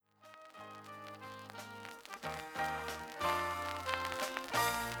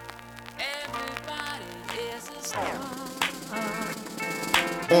Hey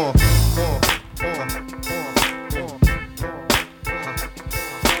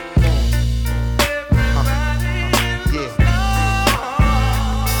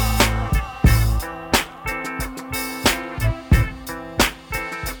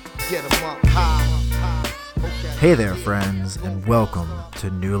there, friends, and welcome to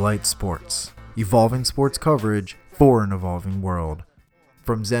New Light Sports, evolving sports coverage for an evolving world.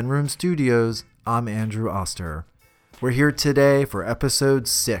 From Zen Room Studios, I'm Andrew Oster. We're here today for episode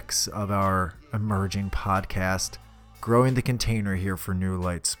 6 of our emerging podcast, Growing the Container here for New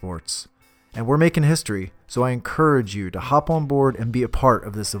Light Sports. And we're making history, so I encourage you to hop on board and be a part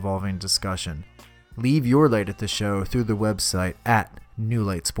of this evolving discussion. Leave your light at the show through the website at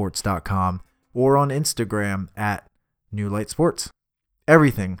newlightsports.com or on Instagram at New Light Sports.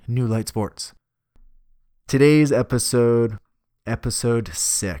 Everything New Light Sports. Today's episode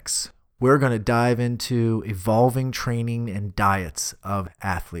 6, we're going to dive into evolving training and diets of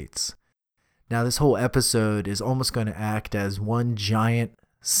athletes. Now, this whole episode is almost going to act as one giant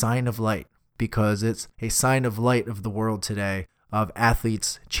sign of light, because it's a sign of light of the world today of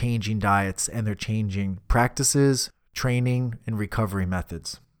athletes changing diets and they're changing practices, training, and recovery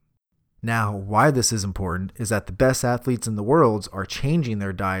methods. Now, why this is important is that the best athletes in the world are changing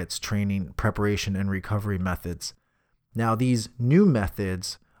their diets, training, preparation, and recovery methods. Now, these new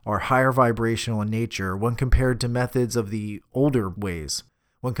methods are higher vibrational in nature when compared to methods of the older ways,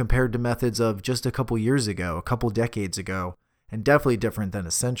 when compared to methods of just a couple years ago, a couple decades ago, and definitely different than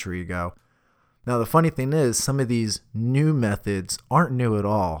a century ago. Now, the funny thing is, some of these new methods aren't new at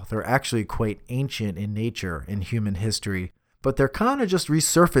all. They're actually quite ancient in nature in human history, but they're kind of just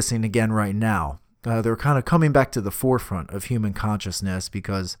resurfacing again right now. They're kind of coming back to the forefront of human consciousness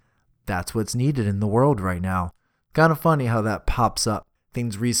because that's what's needed in the world right now. Kind of funny how that pops up.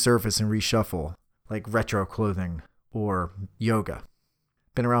 Things resurface and reshuffle, like retro clothing or yoga.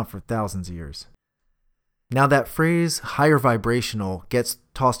 Been around for thousands of years. Now, that phrase higher vibrational gets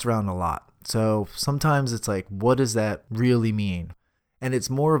tossed around a lot. So sometimes it's like, what does that really mean? And it's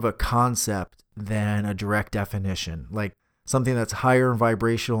more of a concept than a direct definition. Like something that's higher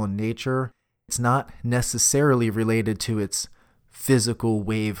vibrational in nature, it's not necessarily related to its physical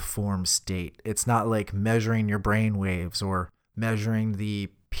waveform state. It's not like measuring your brain waves or measuring the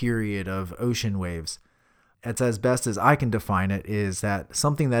period of ocean waves. It's as best as I can define it is that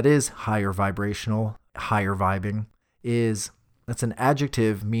something that is higher vibrational, higher vibing, that's an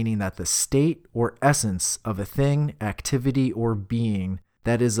adjective meaning that the state or essence of a thing, activity, or being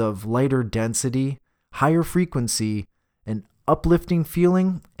that is of lighter density, higher frequency, an uplifting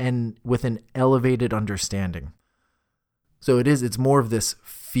feeling, and with an elevated understanding. So it's more of this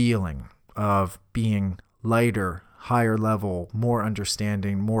feeling of being lighter, higher level, more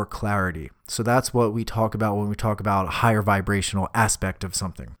understanding, more clarity. So that's what we talk about when we talk about a higher vibrational aspect of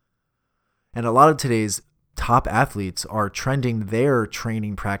something. And a lot of today's top athletes are trending their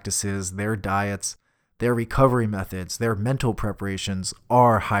training practices, their diets, their recovery methods, their mental preparations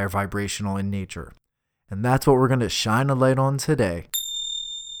are higher vibrational in nature. And that's what we're going to shine a light on today.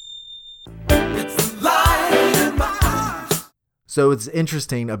 So it's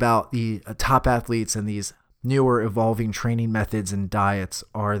interesting about the top athletes and these newer evolving training methods and diets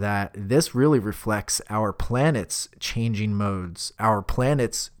are that this really reflects our planet's changing modes, our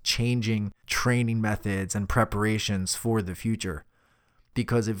planet's changing training methods and preparations for the future.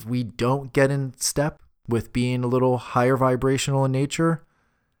 Because if we don't get in step with being a little higher vibrational in nature,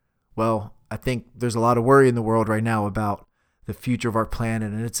 well, I think there's a lot of worry in the world right now about the future of our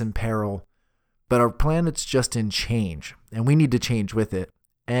planet and it's in peril. But our planet's just in change and we need to change with it.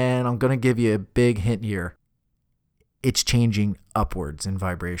 And I'm going to give you a big hint here. It's changing upwards in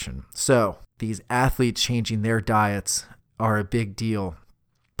vibration. So these athletes changing their diets are a big deal.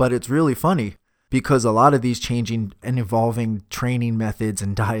 But it's really funny because a lot of these changing and evolving training methods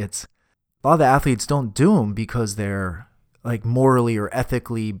and diets, a lot of the athletes don't do them because they're like morally or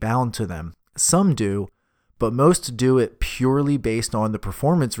ethically bound to them. Some do, but most do it purely based on the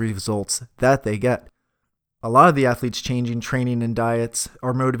performance results that they get. A lot of the athletes changing training and diets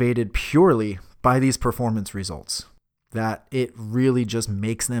are motivated purely by these performance results. That it really just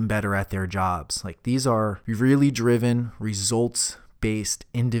makes them better at their jobs. Like these are really driven, results-based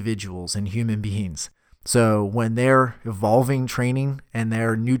individuals and human beings. So when they're evolving training and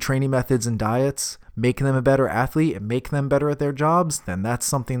their new training methods and diets making them a better athlete and make them better at their jobs, then that's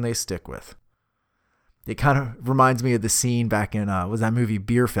something they stick with. It kind of reminds me of the scene back in, was that movie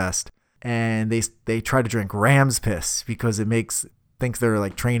Beer Fest? And they try to drink ram's piss because it thinks they're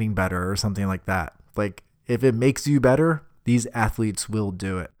like training better or something like that. Like, if it makes you better, these athletes will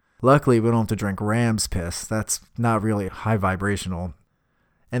do it. Luckily, we don't have to drink ram's piss. That's not really high vibrational.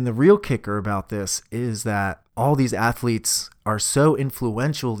 And the real kicker about this is that all these athletes are so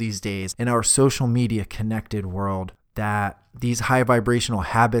influential these days in our social media connected world that these high vibrational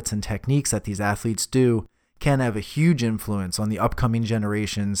habits and techniques that these athletes do can have a huge influence on the upcoming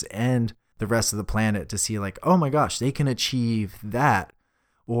generations and the rest of the planet to see like, oh my gosh, they can achieve that.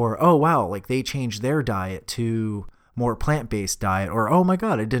 Or, oh wow, like they changed their diet to more plant-based diet. Or, oh my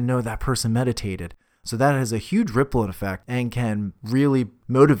God, I didn't know that person meditated. So that has a huge ripple effect and can really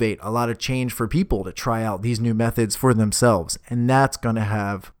motivate a lot of change for people to try out these new methods for themselves. And that's going to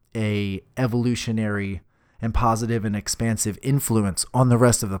have a evolutionary and positive and expansive influence on the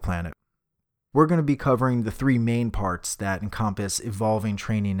rest of the planet. We're going to be covering the three main parts that encompass evolving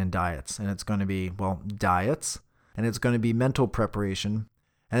training and diets. And it's going to be, diets, and it's going to be mental preparation,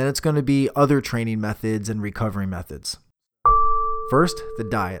 and then it's going to be other training methods and recovery methods. First, the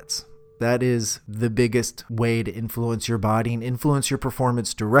diets. That is the biggest way to influence your body and influence your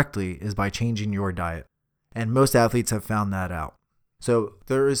performance directly is by changing your diet. And most athletes have found that out. So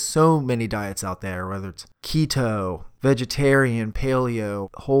there is so many diets out there, whether it's keto, vegetarian, paleo,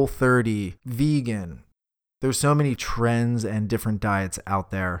 Whole30, vegan. There's so many trends and different diets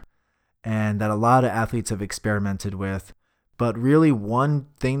out there and that a lot of athletes have experimented with. But really one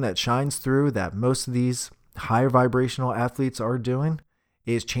thing that shines through that most of these high vibrational athletes are doing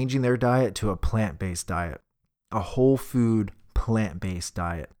is changing their diet to a plant-based diet, a whole food plant-based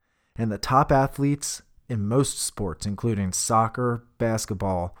diet. And the top athletes in most sports, including soccer,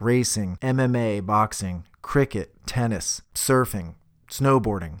 basketball, racing, MMA, boxing, cricket, tennis, surfing,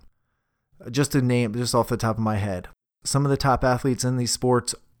 snowboarding, just to name, just off the top of my head, some of the top athletes in these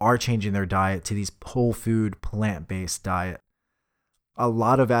sports are changing their diet to these whole food plant-based diet. A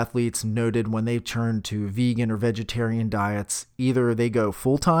lot of athletes noted when they turn to vegan or vegetarian diets, either they go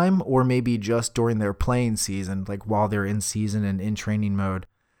full-time or maybe just during their playing season, like while they're in season and in training mode.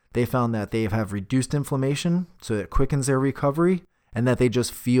 They found that they have reduced inflammation, so it quickens their recovery, and that they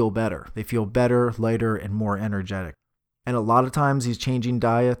just feel better. They feel better, lighter, and more energetic. And a lot of times these changing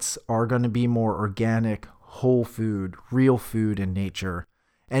diets are going to be more organic, whole food, real food in nature.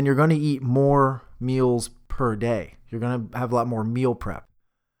 And you're going to eat more meals per day. You're going to have a lot more meal prep.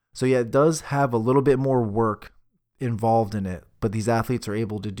 So yeah, it does have a little bit more work involved in it, but these athletes are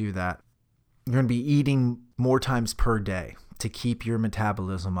able to do that. You're going to be eating more times per day to keep your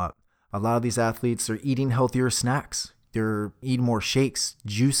metabolism up. A lot of these athletes are eating healthier snacks. They're eating more shakes,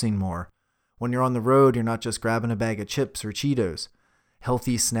 juicing more. When you're on the road, you're not just grabbing a bag of chips or Cheetos.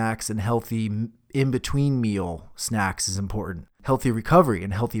 Healthy snacks and healthy in-between meal snacks is important. Healthy recovery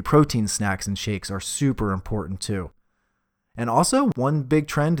and healthy protein snacks and shakes are super important too. And also, one big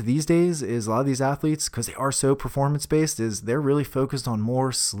trend these days is a lot of these athletes, because they are so performance-based, is they're really focused on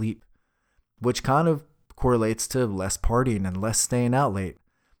more sleep, which kind of correlates to less partying and less staying out late.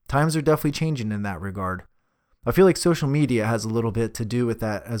 Times are definitely changing in that regard. I feel like social media has a little bit to do with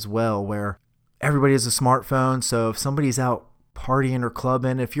that as well, where everybody has a smartphone, so if somebody's out partying or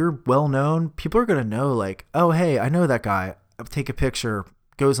clubbing, if you're well known, people are going to know like, oh, hey, I know that guy. I'll take a picture,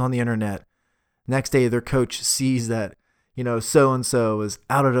 goes on the internet. Next day, their coach sees that, so-and-so is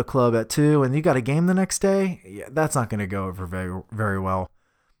out at a club at 2 and you got a game the next day. Yeah, that's not going to go over very, very well.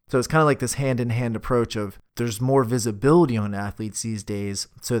 So it's kind of like this hand-in-hand approach of there's more visibility on athletes these days,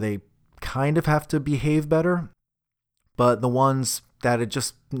 so they kind of have to behave better. But the ones that it's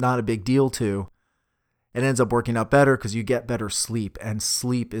just not a big deal to, it ends up working out better because you get better sleep. And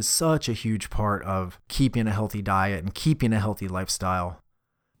sleep is such a huge part of keeping a healthy diet and keeping a healthy lifestyle.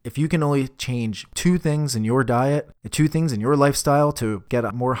 If you can only change 2 things in your diet, 2 things in your lifestyle to get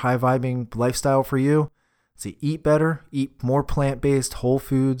a more high-vibing lifestyle for you, so eat better, eat more plant-based whole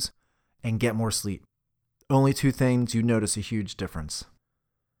foods, and get more sleep. Only 2 things, you notice a huge difference.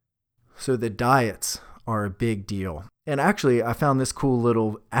 So the diets are a big deal. And actually, I found this cool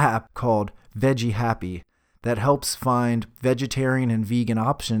little app called Veggie Happy that helps find vegetarian and vegan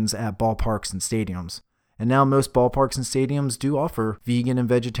options at ballparks and stadiums. And now most ballparks and stadiums do offer vegan and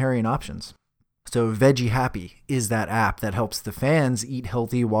vegetarian options. So Veggie Happy is that app that helps the fans eat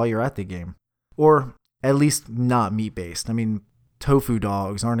healthy while you're at the game. Or at least not meat-based. I mean, tofu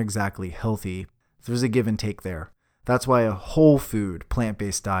dogs aren't exactly healthy. There's a give and take there. That's why a whole food,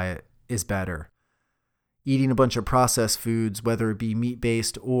 plant-based diet is better. Eating a bunch of processed foods, whether it be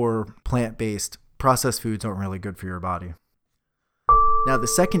meat-based or plant-based, processed foods aren't really good for your body. Now, the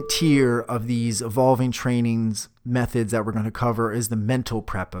second tier of these evolving trainings methods that we're going to cover is the mental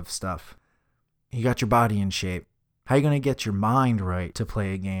prep of stuff. You got your body in shape. How are you going to get your mind right to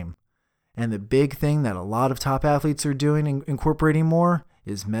play a game? And the big thing that a lot of top athletes are doing and incorporating more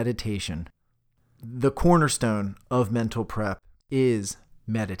is meditation. The cornerstone of mental prep is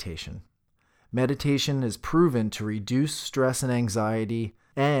meditation. Meditation is proven to reduce stress and anxiety,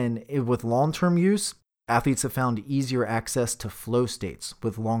 and with long-term use, athletes have found easier access to flow states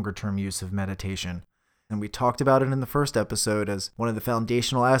with longer-term use of meditation. And we talked about it in the first episode as one of the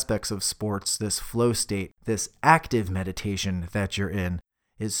foundational aspects of sports. This flow state, this active meditation that you're in,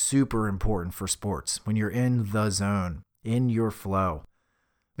 is super important for sports. When you're in the zone, in your flow,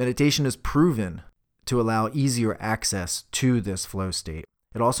 meditation is proven to allow easier access to this flow state.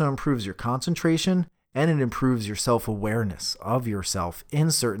 It also improves your concentration, and it improves your self-awareness of yourself in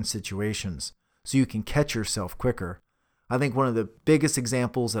certain situations so you can catch yourself quicker. I think one of the biggest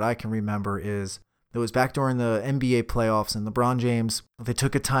examples that I can remember is it was back during the NBA playoffs, and LeBron James, they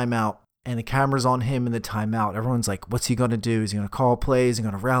took a timeout, and the camera's on him in the timeout. Everyone's like, what's he going to do? Is he going to call plays? Is he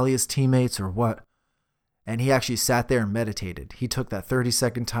going to rally his teammates or what? And he actually sat there and meditated. He took that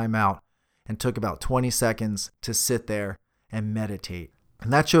 30-second timeout and took about 20 seconds to sit there and meditate.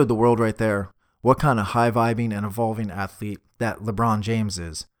 And that showed the world right there what kind of high-vibing and evolving athlete that LeBron James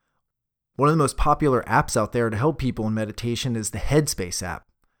is. One of the most popular apps out there to help people in meditation is the Headspace app.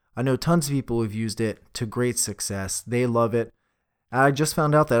 I know tons of people have used it to great success. They love it. I just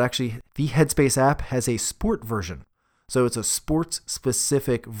found out that actually the Headspace app has a sport version. So it's a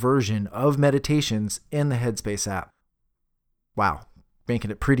sports-specific version of meditations in the Headspace app. Wow,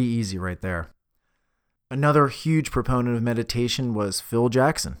 making it pretty easy right there. Another huge proponent of meditation was Phil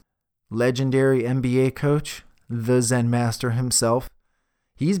Jackson, legendary NBA coach, the Zen master himself.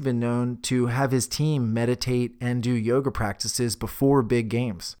 He's been known to have his team meditate and do yoga practices before big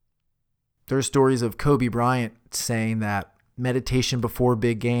games. There are stories of Kobe Bryant saying that meditation before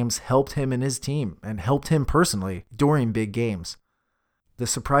big games helped him and his team and helped him personally during big games. The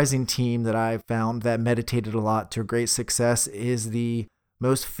surprising team that I found that meditated a lot to great success is the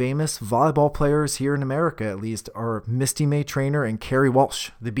most famous volleyball players here in America, at least, are Misty May Trainer and Kerry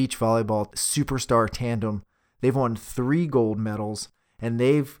Walsh, the beach volleyball superstar tandem. They've won 3 gold medals, and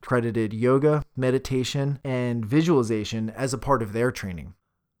they've credited yoga, meditation, and visualization as a part of their training.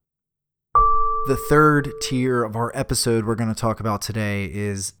 The third tier of our episode we're going to talk about today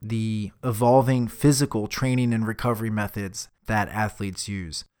is the evolving physical training and recovery methods that athletes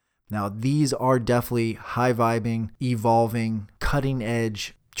use. Now, these are definitely high-vibing, evolving,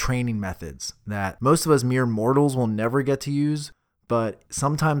 cutting-edge training methods that most of us mere mortals will never get to use, but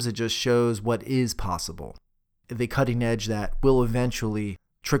sometimes it just shows what is possible. The cutting edge that will eventually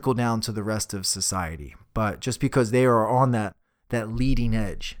trickle down to the rest of society. But just because they are on that leading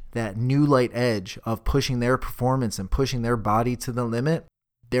edge, that new light edge of pushing their performance and pushing their body to the limit,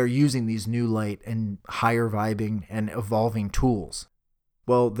 they're using these new light and higher vibing and evolving tools.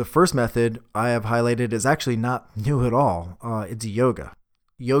 Well, the first method I have highlighted is actually not new at all. It's yoga.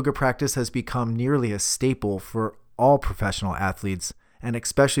 Yoga practice has become nearly a staple for all professional athletes, and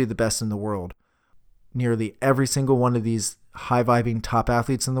especially the best in the world. Nearly every single one of these high-vibing top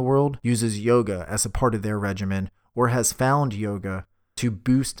athletes in the world uses yoga as a part of their regimen or has found yoga to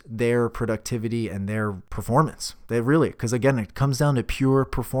boost their productivity and their performance. Because again, it comes down to pure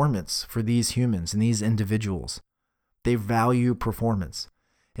performance for these humans and these individuals. They value performance.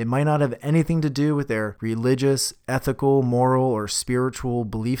 It might not have anything to do with their religious, ethical, moral, or spiritual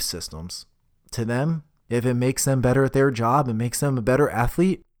belief systems. To them, if it makes them better at their job and makes them a better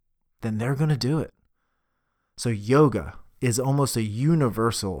athlete, then they're going to do it. So yoga is almost a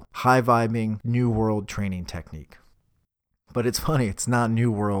universal, high-vibing, new world training technique. But it's funny, it's not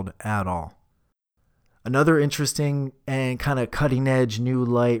new world at all. Another interesting and kind of cutting-edge new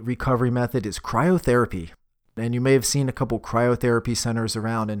light recovery method is cryotherapy. And you may have seen a couple cryotherapy centers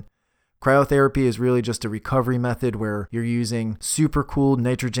around, and cryotherapy is really just a recovery method where you're using super cooled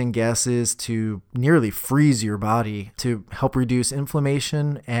nitrogen gases to nearly freeze your body to help reduce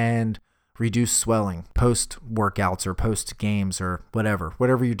inflammation and reduce swelling post-workouts or post-games or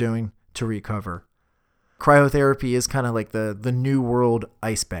whatever you're doing to recover. Cryotherapy is kind of like the new world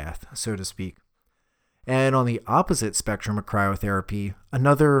ice bath, so to speak. And on the opposite spectrum of cryotherapy,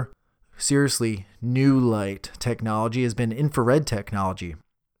 another seriously new light technology has been infrared technology.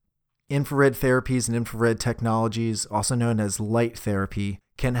 Infrared therapies and infrared technologies, also known as light therapy,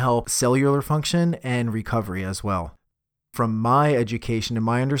 can help cellular function and recovery as well. From my education and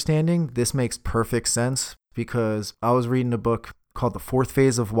my understanding, this makes perfect sense because I was reading a book called The Fourth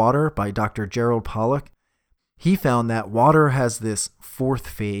Phase of Water by Dr. Gerald Pollack. He found that water has this fourth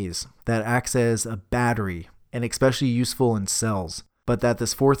phase that acts as a battery and especially useful in cells, but that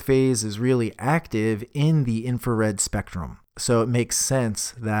this fourth phase is really active in the infrared spectrum. So it makes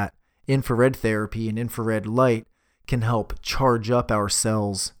sense that infrared therapy and infrared light can help charge up our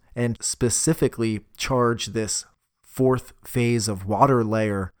cells and specifically charge this fourth phase of water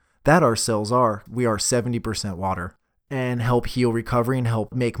layer that our cells are. We are 70% water, and help heal recovery and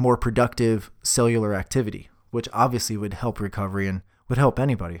help make more productive cellular activity, which obviously would help recovery and would help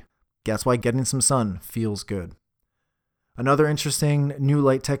anybody. That's why getting some sun feels good. Another interesting new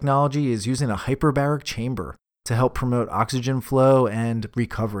light technology is using a hyperbaric chamber to help promote oxygen flow and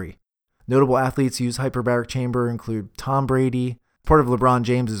recovery. Notable athletes use hyperbaric chamber include Tom Brady, part of LeBron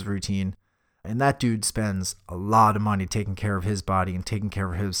James's routine, and that dude spends a lot of money taking care of his body and taking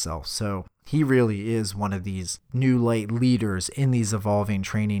care of himself. So he really is one of these new light leaders in these evolving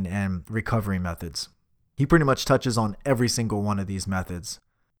training and recovery methods. He pretty much touches on every single one of these methods.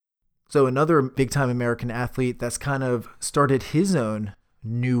 So another big-time American athlete that's kind of started his own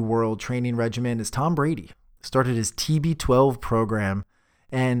new world training regimen is Tom Brady. Started his TB12 program,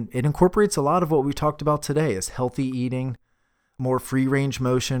 and it incorporates a lot of what we talked about today, is healthy eating, more free-range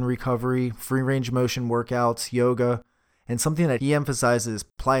motion recovery, free-range motion workouts, yoga, and something that he emphasizes,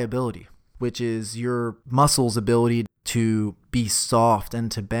 pliability, which is your muscles' ability to be soft and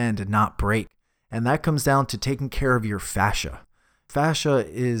to bend and not break. And that comes down to taking care of your fascia. Fascia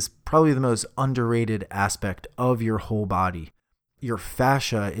is probably the most underrated aspect of your whole body. Your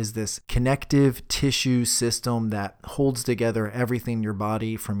fascia is this connective tissue system that holds together everything in your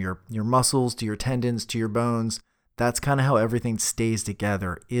body, from your muscles to your tendons to your bones. That's kind of how everything stays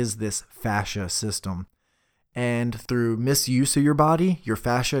together, is this fascia system. And through misuse of your body, your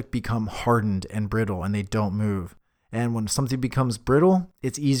fascia become hardened and brittle and they don't move. And when something becomes brittle,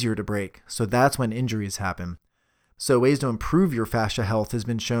 it's easier to break. So that's when injuries happen. So ways to improve your fascia health has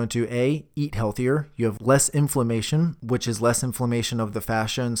been shown to A, eat healthier. You have less inflammation, which is less inflammation of the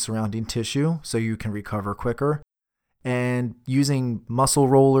fascia and surrounding tissue, so you can recover quicker. And using muscle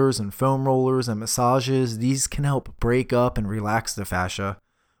rollers and foam rollers and massages, these can help break up and relax the fascia,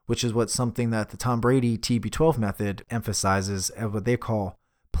 which is something that the Tom Brady TB12 method emphasizes at what they call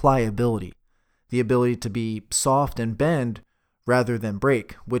pliability. The ability to be soft and bend rather than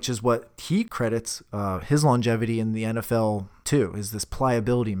break, which is what he credits his longevity in the NFL to, is this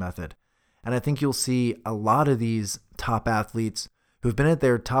pliability method. And I think you'll see a lot of these top athletes who've been at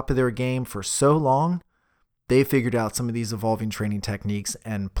their top of their game for so long, they figured out some of these evolving training techniques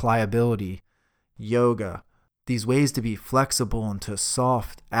and pliability, yoga, these ways to be flexible and to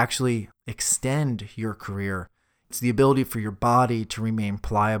soft, actually extend your career. It's the ability for your body to remain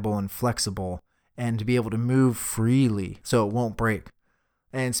pliable and flexible and to be able to move freely so it won't break.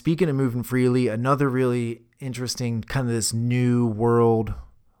 And speaking of moving freely, another really interesting kind of this new world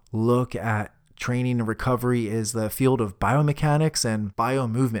look at training and recovery is the field of biomechanics and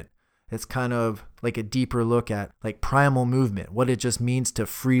biomovement. It's kind of like a deeper look at like primal movement, what it just means to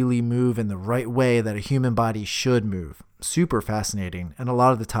freely move in the right way that a human body should move. Super fascinating. And a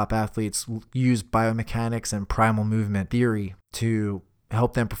lot of the top athletes use biomechanics and primal movement theory to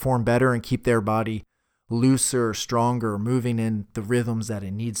help them perform better and keep their body looser, stronger, moving in the rhythms that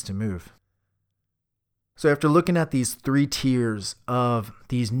it needs to move. So after looking at these 3 tiers of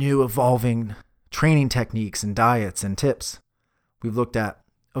these new evolving training techniques and diets and tips, we've looked at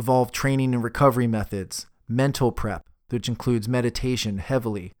evolved training and recovery methods, mental prep, which includes meditation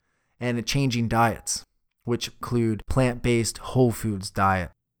heavily, and changing diets, which include plant-based whole foods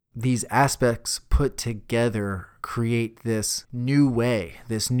diet. These aspects put together create this new way,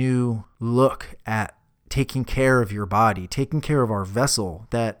 this new look at taking care of your body, taking care of our vessel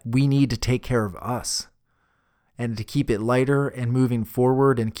that we need to take care of us. And to keep it lighter and moving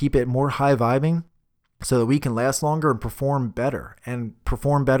forward and keep it more high vibing so that we can last longer and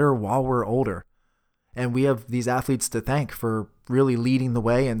perform better while we're older. And we have these athletes to thank for really leading the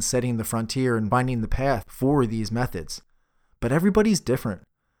way and setting the frontier and finding the path for these methods. But everybody's different.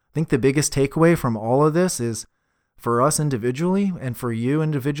 I think the biggest takeaway from all of this is for us individually and for you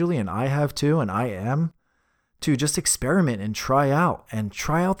individually, and I have too, and I am, to just experiment and try out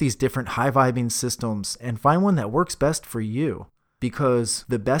these different high vibing systems and find one that works best for you, because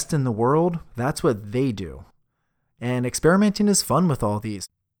the best in the world, that's what they do. And experimenting is fun with all these.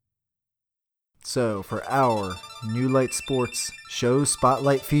 So for our New Light Sports Show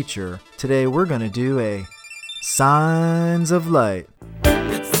Spotlight feature, today we're going to do a Signs of Light.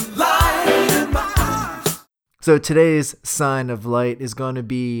 So today's sign of light is going to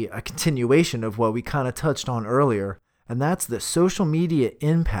be a continuation of what we kind of touched on earlier, and that's the social media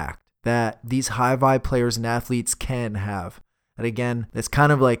impact that these high vibe players and athletes can have. And again, it's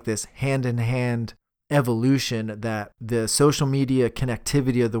kind of like this hand-in-hand evolution that the social media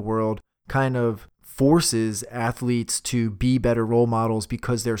connectivity of the world kind of forces athletes to be better role models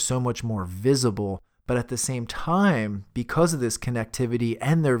because they're so much more visible, But at the same time, because of this connectivity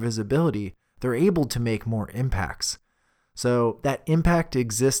and their visibility, they're able to make more impacts. So that impact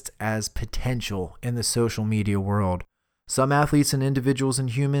exists as potential in the social media world. Some athletes and individuals and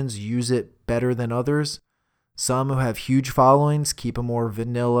humans use it better than others. Some who have huge followings keep a more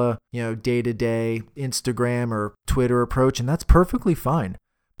vanilla, day-to-day Instagram or Twitter approach, and that's perfectly fine.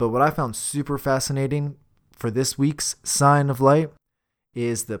 But what I found super fascinating for this week's Sign of Light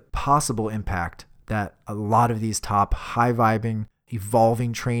is the possible impact that a lot of these top high-vibing,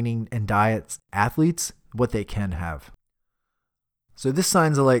 evolving training and diets athletes, what they can have. So this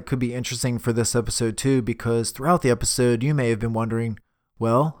Signs of Light could be interesting for this episode too, because throughout the episode, you may have been wondering,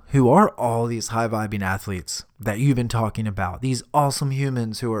 well, who are all these high-vibing athletes that you've been talking about? These awesome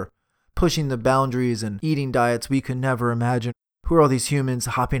humans who are pushing the boundaries and eating diets we could never imagine. Who are all these humans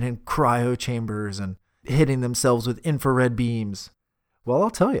hopping in cryo chambers and hitting themselves with infrared beams? Well, I'll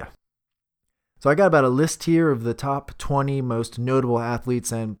tell you. So I got about a list here of the top 20 most notable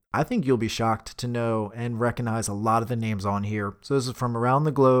athletes, and I think you'll be shocked to know and recognize a lot of the names on here. So this is from around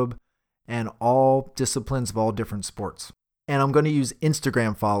the globe and all disciplines of all different sports. And I'm going to use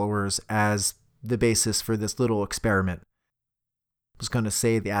Instagram followers as the basis for this little experiment. I'm just going to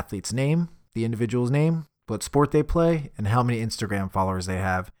say the athlete's name, the individual's name, what sport they play, and how many Instagram followers they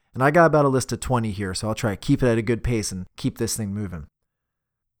have. And I got about a list of 20 here, so I'll try to keep it at a good pace and keep this thing moving.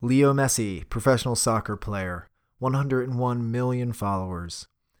 Leo Messi, professional soccer player, 101 million followers.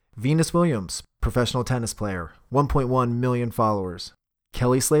 Venus Williams, professional tennis player, 1.1 million followers.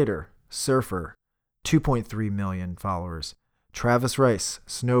 Kelly Slater, surfer, 2.3 million followers. Travis Rice,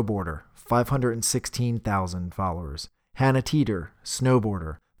 snowboarder, 516,000 followers. Hannah Teeter,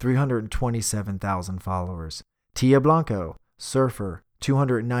 snowboarder, 327,000 followers. Tia Blanco, surfer,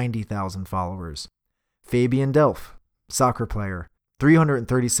 290,000 followers. Fabian Delph, soccer player,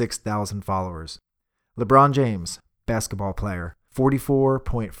 336,000 followers. LeBron James, basketball player,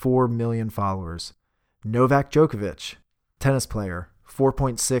 44.4 million followers. Novak Djokovic, tennis player,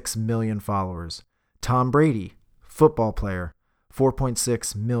 4.6 million followers. Tom Brady, football player,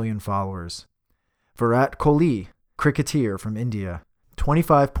 4.6 million followers. Virat Kohli, cricketer from India,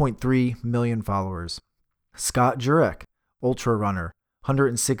 25.3 million followers. Scott Jurek, ultra runner,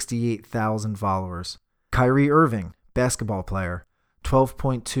 168,000 followers. Kyrie Irving, basketball player,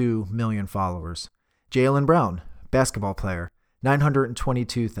 12.2 million followers. Jaylen Brown, basketball player,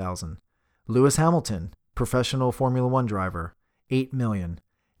 922,000. Lewis Hamilton, professional Formula One driver, 8 million.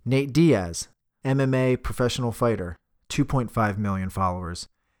 Nate Diaz, MMA professional fighter, 2.5 million followers.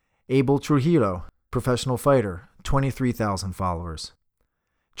 Abel Trujillo, professional fighter, 23,000 followers.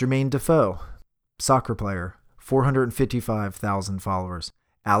 Jermaine Defoe, soccer player, 455,000 followers.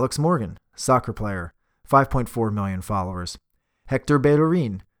 Alex Morgan, soccer player, 5.4 million followers. Hector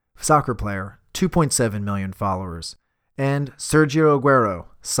Bellerin, soccer player, 2.7 million followers. And Sergio Aguero,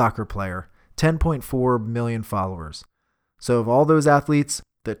 soccer player, 10.4 million followers. So of all those athletes,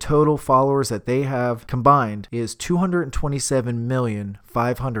 the total followers that they have combined is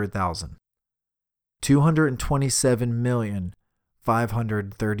 227,500,000.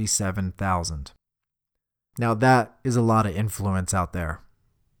 227,537,000. Now that is a lot of influence out there.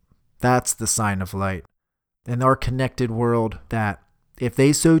 That's the Sign of Light. In our connected world, that, if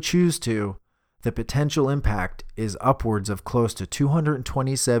they so choose to, the potential impact is upwards of close to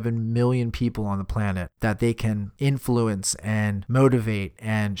 227 million people on the planet that they can influence and motivate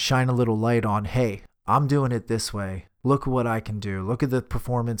and shine a little light on. Hey, I'm doing it this way. Look what I can do. Look at the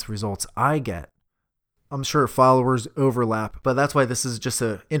performance results I get. I'm sure followers overlap, but that's why this is just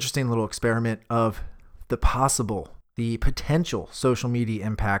an interesting little experiment of the potential social media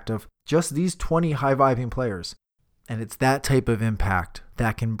impact of just these 20 high-vibing players. And it's that type of impact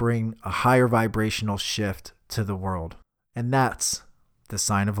that can bring a higher vibrational shift to the world. And that's the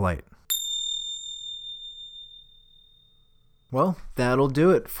Sign of Light. Well, that'll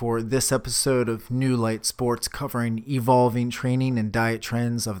do it for this episode of New Light Sports, covering evolving training and diet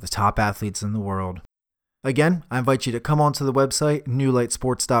trends of the top athletes in the world. Again, I invite you to come onto the website,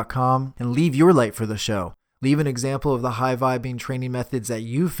 newlightsports.com, and leave your light for the show. Leave an example of the high-vibing training methods that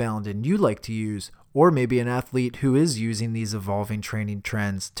you found and you like to use, or maybe an athlete who is using these evolving training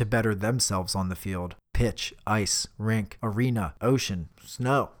trends to better themselves on the field. Pitch, ice, rink, arena, ocean,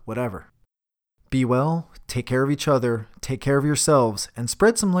 snow, whatever. Be well, take care of each other, take care of yourselves, and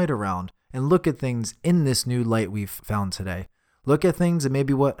spread some light around, and look at things in this new light we've found today. Look at things and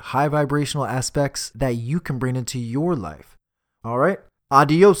maybe what high vibrational aspects that you can bring into your life. All right,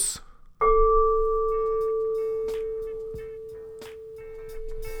 adios.